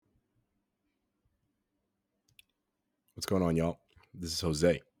What's going on, y'all? This is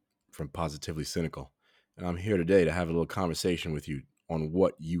Jose from Positively Cynical, and I'm here today to have a little conversation with you on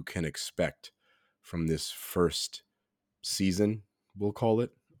what you can expect from this first season, we'll call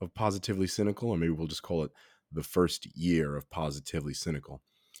it, of Positively Cynical, or maybe we'll just call it the first year of Positively Cynical.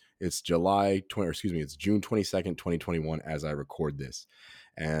 It's June 22nd, 2021 as I record this,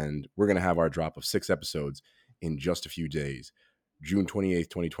 and we're going to have our drop of 6 episodes in just a few days. June 28th,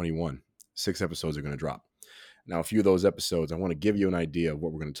 2021, 6 episodes are going to drop. Now, a few of those episodes, I want to give you an idea of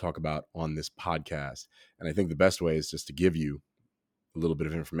what we're going to talk about on this podcast. And I think the best way is just to give you a little bit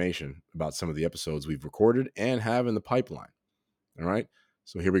of information about some of the episodes we've recorded and have in the pipeline. All right.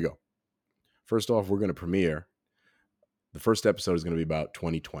 So here we go. First off, we're going to premiere. The first episode is going to be about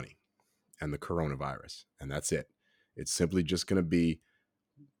 2020 and the coronavirus. And that's it. It's simply just going to be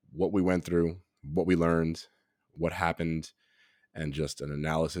what we went through, what we learned, what happened, and just an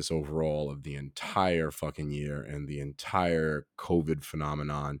analysis overall of the entire fucking year and the entire COVID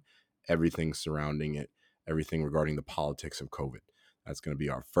phenomenon, everything surrounding it, everything regarding the politics of COVID. That's going to be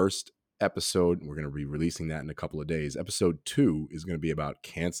our first episode. We're going to be releasing that in a couple of days. Episode 2 is going to be about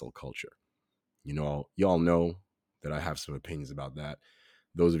cancel culture. You know, y'all know that I have some opinions about that.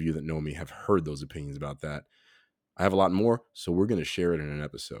 Those of you that know me have heard those opinions about that. I have a lot more, so we're going to share it in an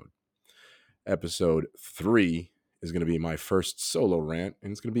episode. Episode 3 is going to be my first solo rant,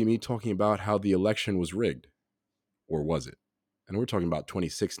 and it's going to be me talking about how the election was rigged, or was it? And we're talking about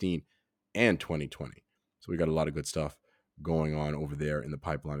 2016 and 2020. So we got a lot of good stuff going on over there in the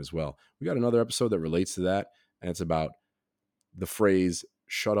pipeline as well. We got another episode that relates to that, and it's about the phrase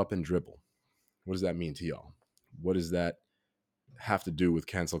 "shut up and dribble." What does that mean to y'all? What does that have to do with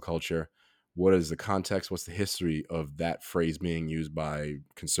cancel culture? What is the context? What's the history of that phrase being used by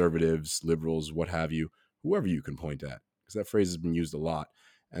conservatives, liberals, what have you, whoever you can point at? Because that phrase has been used a lot.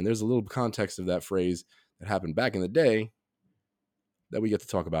 And there's a little context of that phrase that happened back in the day that we get to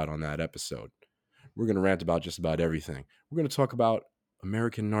talk about on that episode. We're going to rant about just about everything. We're going to talk about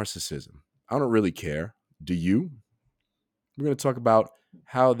American narcissism. I don't really care. Do you? We're going to talk about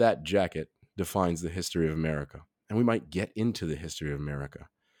how that jacket defines the history of America. And we might get into the history of America.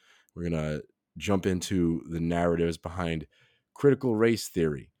 We're going to jump into the narratives behind critical race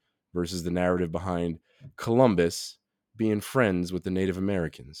theory versus the narrative behind Columbus being friends with the Native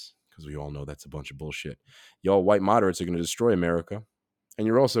Americans, because we all know that's a bunch of bullshit. Y'all white moderates are going to destroy America, and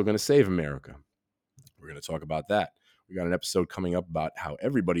you're also going to save America. We're going to talk about that. We got an episode coming up about how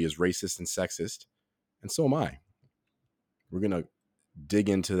everybody is racist and sexist, and so am I. We're going to dig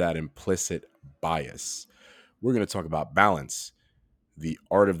into that implicit bias. We're going to talk about balance, the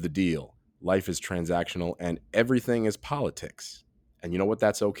art of the deal. Life is transactional and everything is politics. And you know what?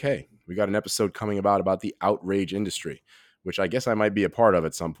 That's okay. We got an episode coming about the outrage industry, which I guess I might be a part of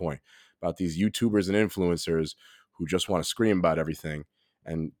at some point, about these YouTubers and influencers who just want to scream about everything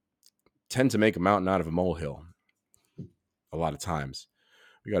and tend to make a mountain out of a molehill a lot of times.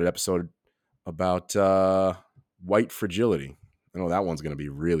 We got an episode about white fragility. I know that one's going to be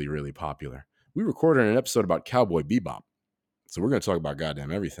really, really popular. We recorded an episode about Cowboy Bebop. So we're going to talk about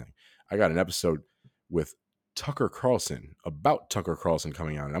goddamn everything. I got an episode with Tucker Carlson, about Tucker Carlson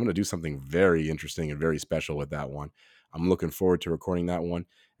coming out. And I'm going to do something very interesting and very special with that one. I'm looking forward to recording that one.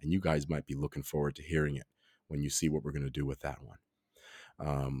 And you guys might be looking forward to hearing it when you see what we're going to do with that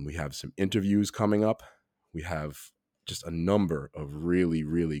one. We have some interviews coming up. We have just a number of really,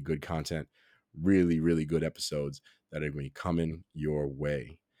 really good content, really, really good episodes that are going to be coming your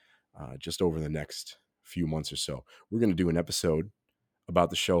way just over the next few months or so. We're going to do an episode about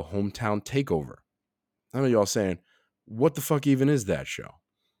the show Hometown Takeover. I know y'all saying, what the fuck even is that show?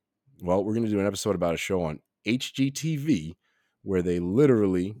 Well, we're going to do an episode about a show on HGTV where they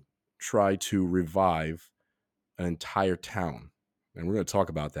literally try to revive an entire town. And we're going to talk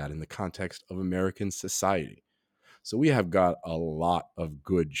about that in the context of American society. So we have got a lot of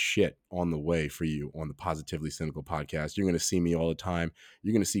good shit on the way for you on the Positively Cynical podcast. You're going to see me all the time.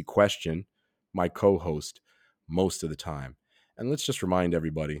 You're going to see Question, my co-host, most of the time. And let's just remind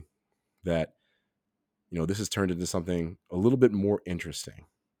everybody that, you know, this has turned into something a little bit more interesting.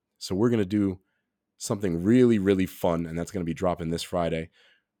 So we're going to do something really, really fun, and that's going to be dropping this Friday.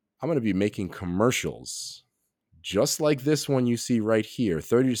 I'm going to be making commercials just like this one you see right here,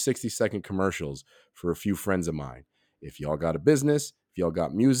 30 to 60 second commercials for a few friends of mine. If y'all got a business, if y'all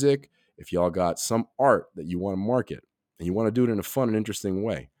got music, if y'all got some art that you want to market and you want to do it in a fun and interesting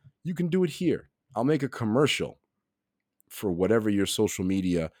way, you can do it here. I'll make a commercial for whatever your social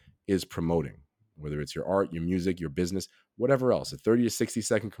media is promoting, whether it's your art, your music, your business, whatever else. A 30 to 60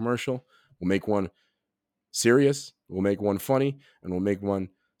 second commercial. We'll make one serious, we'll make one funny, and we'll make one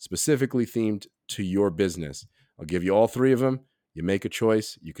specifically themed to your business. I'll give you all three of them. You make a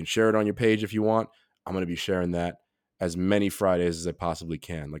choice. You can share it on your page if you want. I'm going to be sharing that as many Fridays as I possibly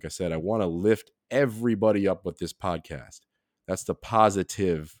can. Like I said, I want to lift everybody up with this podcast. That's the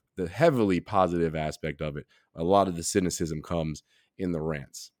positive, the heavily positive aspect of it. A lot of the cynicism comes in the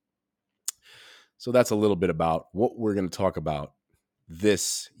rants. So that's a little bit about what we're going to talk about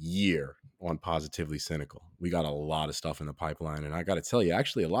this year on Positively Cynical. We got a lot of stuff in the pipeline, and I got to tell you,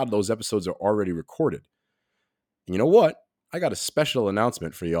 actually, a lot of those episodes are already recorded. And you know what? I got a special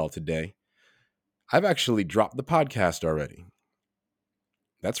announcement for y'all today. I've actually dropped the podcast already.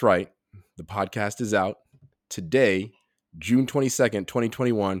 That's right. The podcast is out today, June 22nd,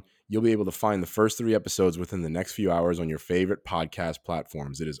 2021. You'll be able to find the first 3 episodes within the next few hours on your favorite podcast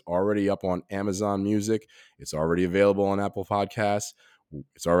platforms. It is already up on Amazon Music. It's already available on Apple Podcasts.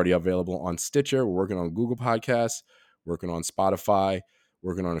 It's already available on Stitcher. We're working on Google Podcasts, working on Spotify,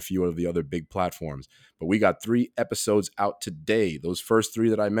 working on a few of the other big platforms. But we got 3 episodes out today. Those first 3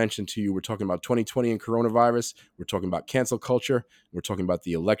 that I mentioned to you, we're talking about 2020 and coronavirus. We're talking about cancel culture. We're talking about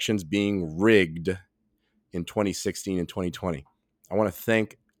the elections being rigged in 2016 and 2020. I want to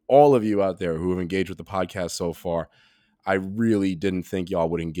thank all of you out there who have engaged with the podcast so far. I really didn't think y'all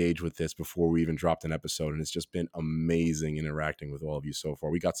would engage with this before we even dropped an episode, and it's just been amazing interacting with all of you so far.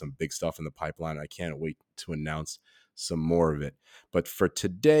 We got some big stuff in the pipeline. I can't wait to announce some more of it. But for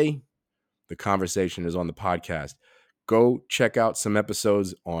today, the conversation is on the podcast. Go check out some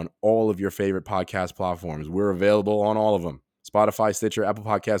episodes on all of your favorite podcast platforms. We're available on all of them. Spotify, Stitcher, Apple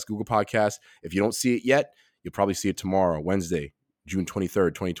Podcasts, Google Podcasts. If you don't see it yet, you'll probably see it tomorrow, Wednesday, June 23rd,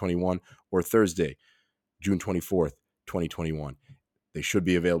 2021, or Thursday, June 24th, 2021. They should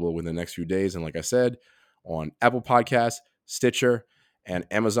be available within the next few days. And like I said, on Apple Podcasts, Stitcher, and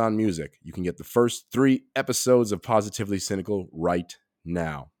Amazon Music, you can get the first 3 episodes of Positively Cynical right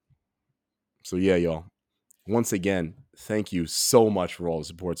now. So yeah, y'all. Once again, thank you so much for all the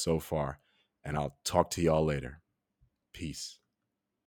support so far. And I'll talk to y'all later. Peace.